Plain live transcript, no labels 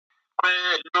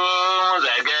ኩሉ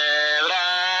ዘገብራ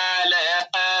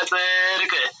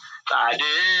ለጽድቅ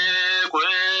ጻድቅ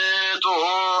ውእቱ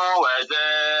ወዘያከብር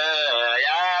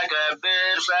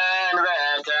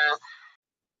ሰንበተ.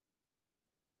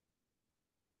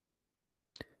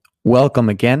 Welcome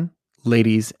again,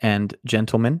 ladies and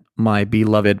gentlemen, my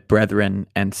beloved brethren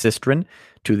and sistren,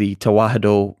 to the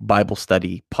Tawahado Bible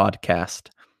Study podcast.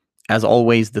 As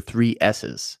always, the 3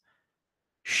 S's: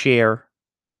 share,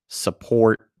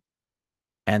 support,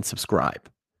 and subscribe.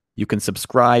 You can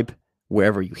subscribe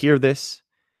wherever you hear this,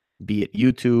 be it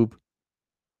YouTube,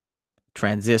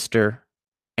 Transistor,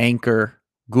 Anchor,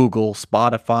 Google,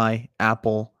 Spotify,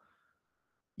 Apple.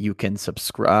 You can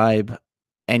subscribe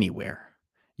anywhere.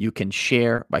 You can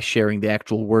share by sharing the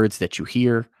actual words that you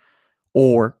hear,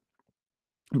 or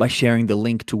by sharing the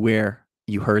link to where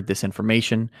you heard this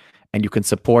information. And you can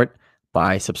support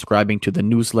by subscribing to the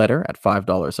newsletter at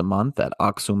 $5 a month at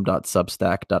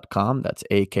aksum.substack.com. That's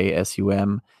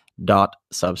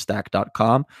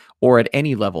aksum.substack.com, or at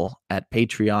any level at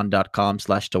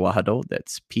patreon.com/tawahado.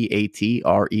 That's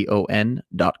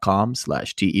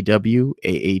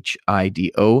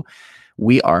patreon.com/TEWAHIDO.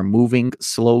 We are moving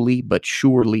slowly but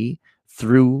surely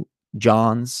through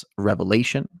John's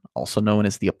Revelation, also known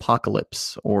as the Apocalypse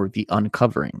or the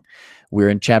Uncovering.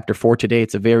 We're in chapter 4 today.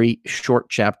 It's a very short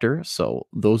chapter, so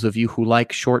those of you who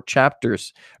like short chapters,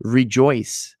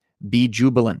 rejoice, be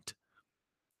jubilant.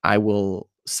 I will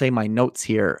say my notes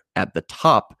here at the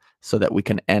top so that we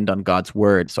can end on God's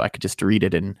word, so I could just read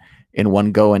it in one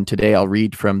go. And today I'll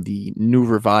read from the New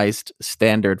Revised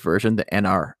Standard Version, the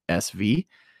NRSV.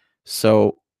 So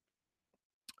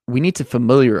we need to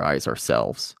familiarize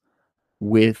ourselves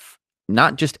with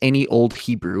not just any old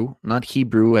Hebrew, not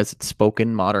Hebrew as it's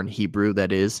spoken, modern Hebrew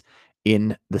that is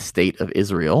in the state of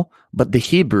Israel, but the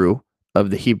Hebrew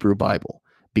of the Hebrew Bible,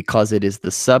 because it is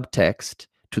the subtext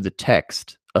to the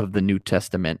text of the New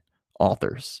Testament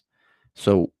authors.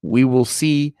 So we will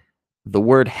see the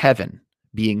word heaven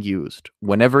being used.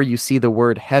 Whenever you see the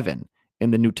word heaven in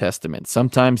the New Testament,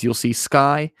 sometimes you'll see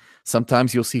sky,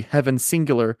 sometimes you'll see heaven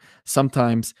singular,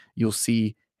 sometimes you'll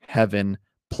see heaven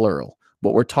plural.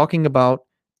 What we're talking about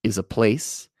is a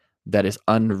place that is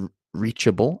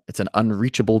unreachable. It's an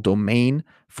unreachable domain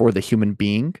for the human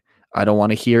being. I don't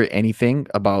want to hear anything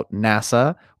about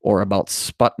NASA or about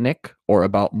Sputnik or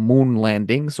about moon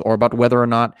landings or about whether or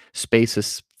not space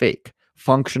is fake.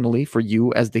 Functionally, for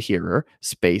you as the hearer,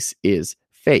 space is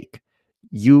fake.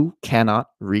 You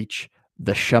cannot reach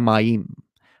the Shamayim.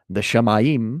 The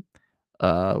Shamayim,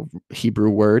 Hebrew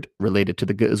word related to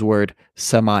the Ge'ez word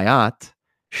Samayat,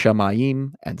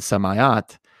 Shamayim and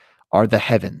Samayat are the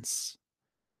heavens.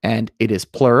 And it is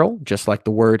plural, just like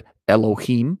the word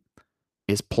Elohim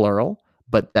is plural,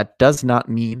 but that does not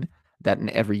mean that in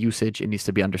every usage it needs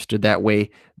to be understood that way.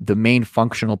 The main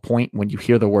functional point when you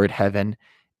hear the word heaven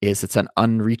is it's an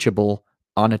unreachable,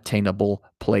 unattainable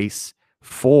place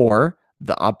for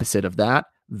the opposite of that,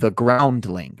 the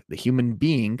groundling. The human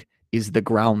being is the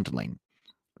groundling.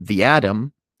 The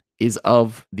Adam is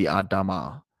of the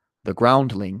Adamah. The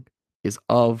groundling is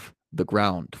of the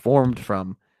ground, formed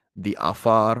from the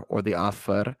afar or the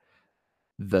afar,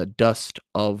 the dust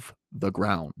of the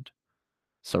ground.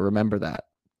 So remember that.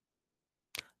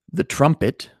 The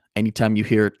trumpet, anytime you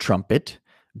hear trumpet,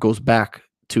 goes back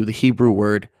to the Hebrew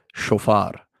word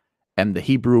shofar. And the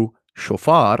Hebrew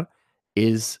shofar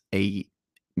is a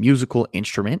musical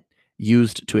instrument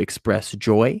used to express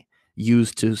joy,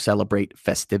 used to celebrate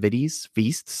festivities,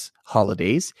 feasts,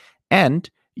 holidays, and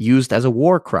used as a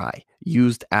war cry,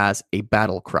 used as a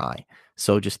battle cry.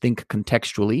 So just think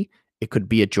contextually. It could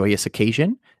be a joyous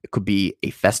occasion. It could be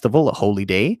a festival, a holy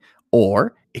day,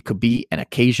 or it could be an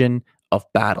occasion of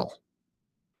battle.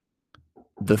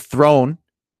 The throne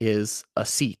is a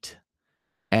seat.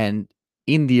 And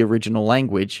in the original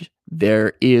language,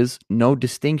 there is no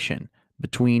distinction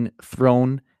between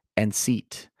throne and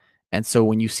seat. And so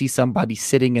when you see somebody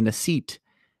sitting in a seat,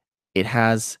 it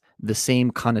has the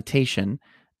same connotation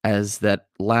as that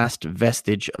last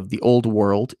vestige of the old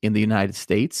world in the United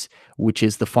States, which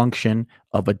is the function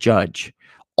of a judge.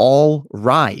 All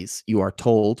rise, you are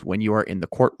told when you are in the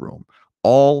courtroom.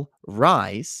 All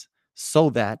rise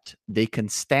so that they can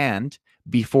stand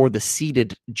before the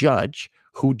seated judge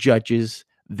who judges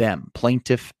them,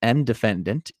 plaintiff and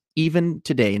defendant. Even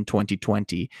today in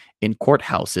 2020, in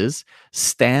courthouses,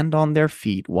 stand on their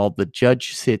feet while the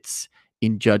judge sits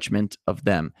in judgment of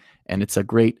them. And it's a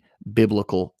great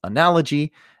biblical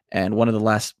analogy, and one of the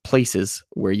last places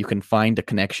where you can find a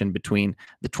connection between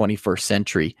the 21st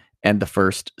century and the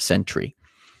first century.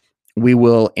 We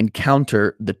will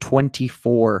encounter the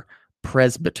 24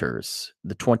 presbyters.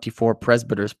 The 24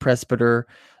 presbyters. Presbyter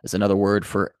is another word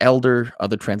for elder.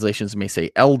 Other translations may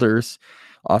say elders.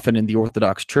 Often in the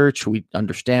Orthodox Church, we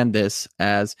understand this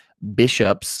as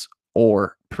bishops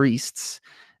or priests.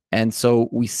 And so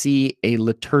we see a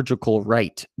liturgical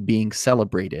rite being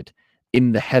celebrated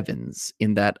in the heavens,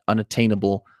 in that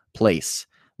unattainable place.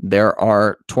 There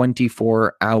are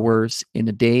 24 hours in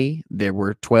a day. There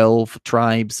were 12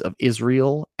 tribes of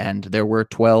Israel, and there were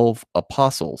 12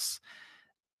 apostles.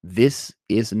 This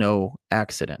is no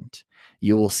accident.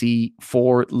 You will see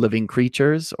 4 living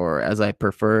creatures, or as I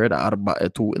prefer it,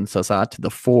 arba'atu insasat,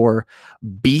 the 4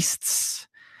 beasts.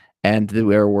 And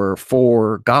there were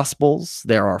 4 gospels.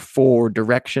 There are 4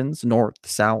 directions, north,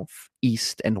 south,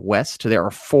 east, and west. There are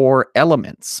 4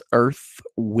 elements, earth,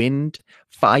 wind,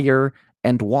 fire,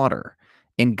 and water.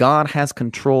 And God has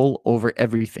control over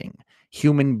everything,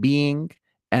 human being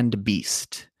and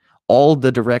beast, all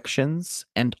the directions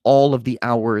and all of the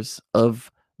hours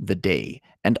of the day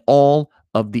and all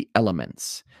of the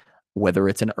elements. Whether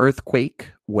it's an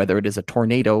earthquake, whether it is a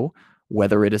tornado,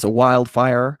 whether it is a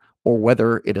wildfire, or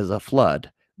whether it is a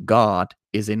flood, God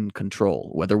is in control.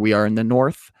 Whether we are in the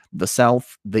north, the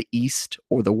south, the east,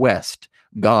 or the west,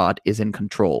 God is in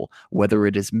control. Whether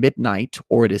it is midnight,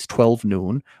 or it is 12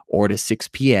 noon, or it is 6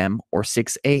 p.m., or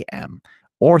 6 a.m.,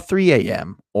 or 3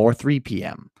 a.m., or 3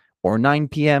 p.m., or 9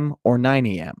 p.m., or 9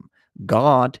 a.m.,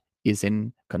 God is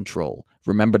in control.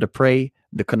 Remember to pray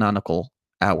the canonical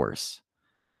hours.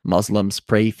 Muslims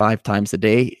pray 5 times a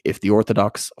day. If the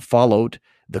Orthodox followed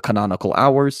the canonical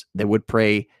hours, they would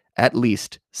pray at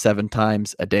least 7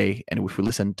 times a day. And if we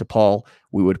listen to Paul,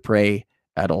 we would pray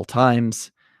at all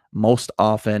times. Most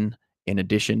often, in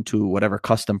addition to whatever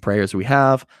custom prayers we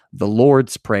have, the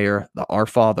Lord's Prayer, the Our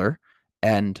Father,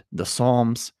 and the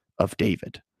Psalms of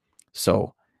David.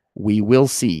 So we will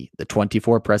see the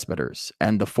 24 presbyters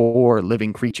and the 4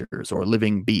 living creatures or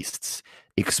living beasts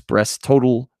express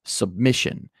total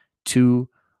submission to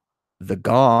the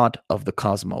God of the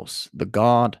cosmos, the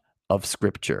God of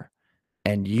Scripture.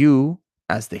 And you,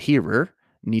 as the hearer,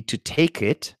 need to take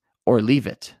it or leave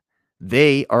it.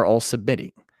 They are all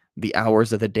submitting. The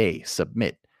hours of the day,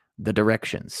 submit. The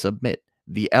directions, submit.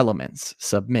 The elements,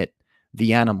 submit.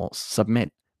 The animals,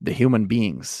 submit. The human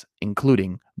beings,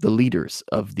 including the leaders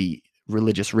of the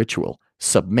religious ritual,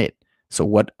 submit. So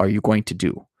what are you going to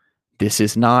do? This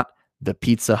is not the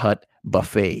Pizza Hut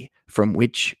buffet from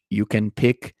which you can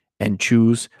pick and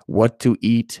choose what to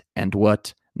eat and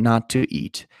what not to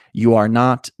eat. You are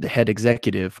not the head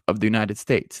executive of the United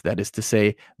States. That is to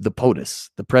say, the POTUS,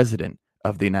 the president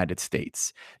of the United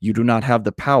States. You do not have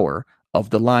the power of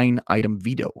the line item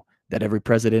veto that every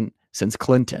president since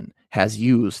Clinton has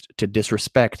used to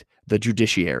disrespect the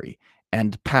judiciary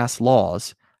and pass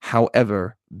laws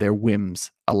however their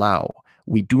whims allow.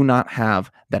 We do not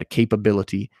have that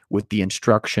capability with the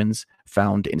instructions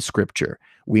found in Scripture.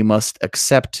 We must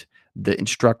accept the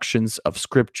instructions of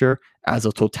Scripture as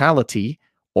a totality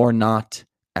or not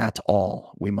at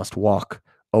all. We must walk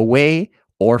away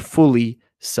or fully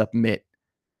submit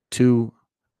to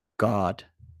God.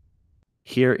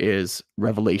 Here is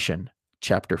Revelation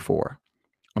chapter 4.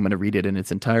 I'm going to read it in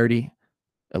its entirety,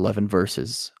 11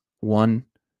 verses, 1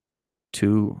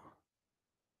 to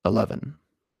 11.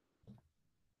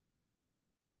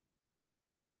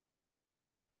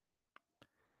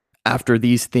 After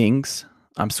these things,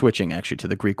 I'm switching actually to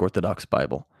the Greek Orthodox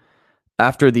Bible.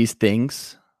 After these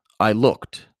things, I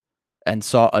looked and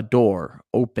saw a door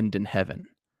opened in heaven.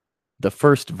 The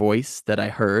first voice that I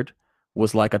heard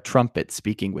was like a trumpet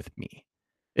speaking with me.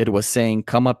 It was saying,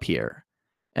 "Come up here,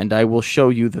 and I will show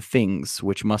you the things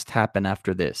which must happen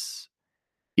after this."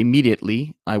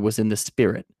 Immediately I was in the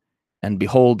Spirit, and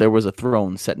behold, there was a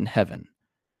throne set in heaven,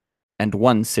 and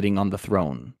one sitting on the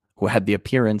throne, who had the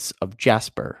appearance of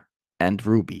jasper and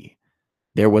ruby.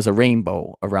 There was a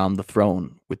rainbow around the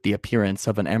throne, with the appearance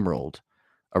of an emerald.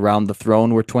 Around the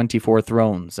throne were 24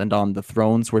 thrones, and on the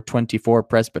thrones were 24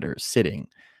 presbyters sitting,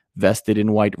 vested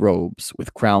in white robes,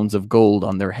 with crowns of gold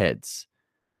on their heads.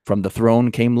 From the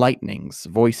throne came lightnings,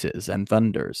 voices, and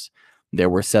thunders. There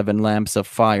were 7 lamps of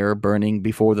fire burning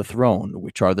before the throne,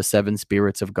 which are the 7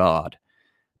 spirits of God.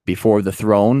 Before the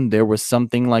throne there was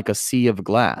something like a sea of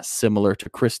glass, similar to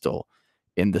crystal,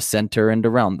 in the center and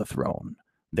around the throne.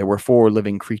 There were 4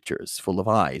 living creatures, full of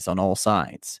eyes on all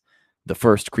sides. The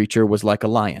first creature was like a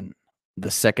lion,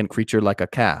 the second creature like a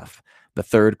calf, the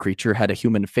third creature had a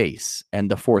human face, and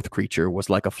the fourth creature was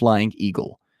like a flying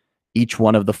eagle. Each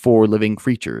one of the 4 living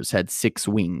creatures had 6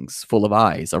 wings, full of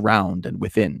eyes around and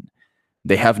within.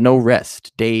 They have no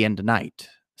rest day and night,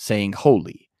 saying,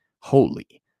 "Holy,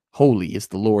 holy, holy is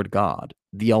the Lord God,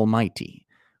 the Almighty,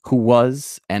 who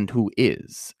was and who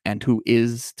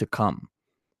is to come.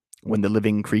 When the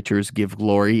living creatures give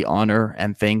glory, honor,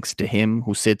 and thanks to him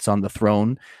who sits on the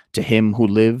throne, to him who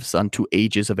lives unto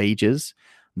ages of ages,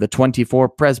 the 24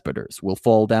 presbyters will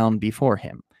fall down before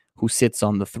him who sits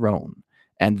on the throne,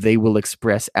 and they will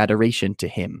express adoration to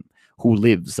him who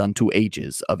lives unto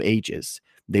ages of ages.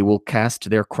 They will cast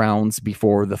their crowns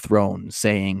before the throne,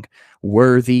 saying,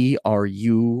 Worthy are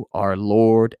you, our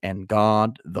Lord and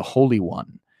God, the Holy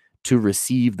One, to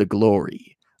receive the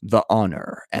glory, the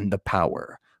honor, and the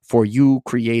power. For you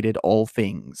created all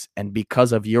things, and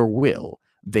because of your will,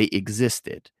 they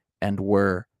existed and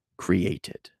were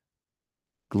created.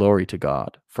 Glory to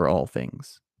God for all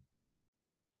things.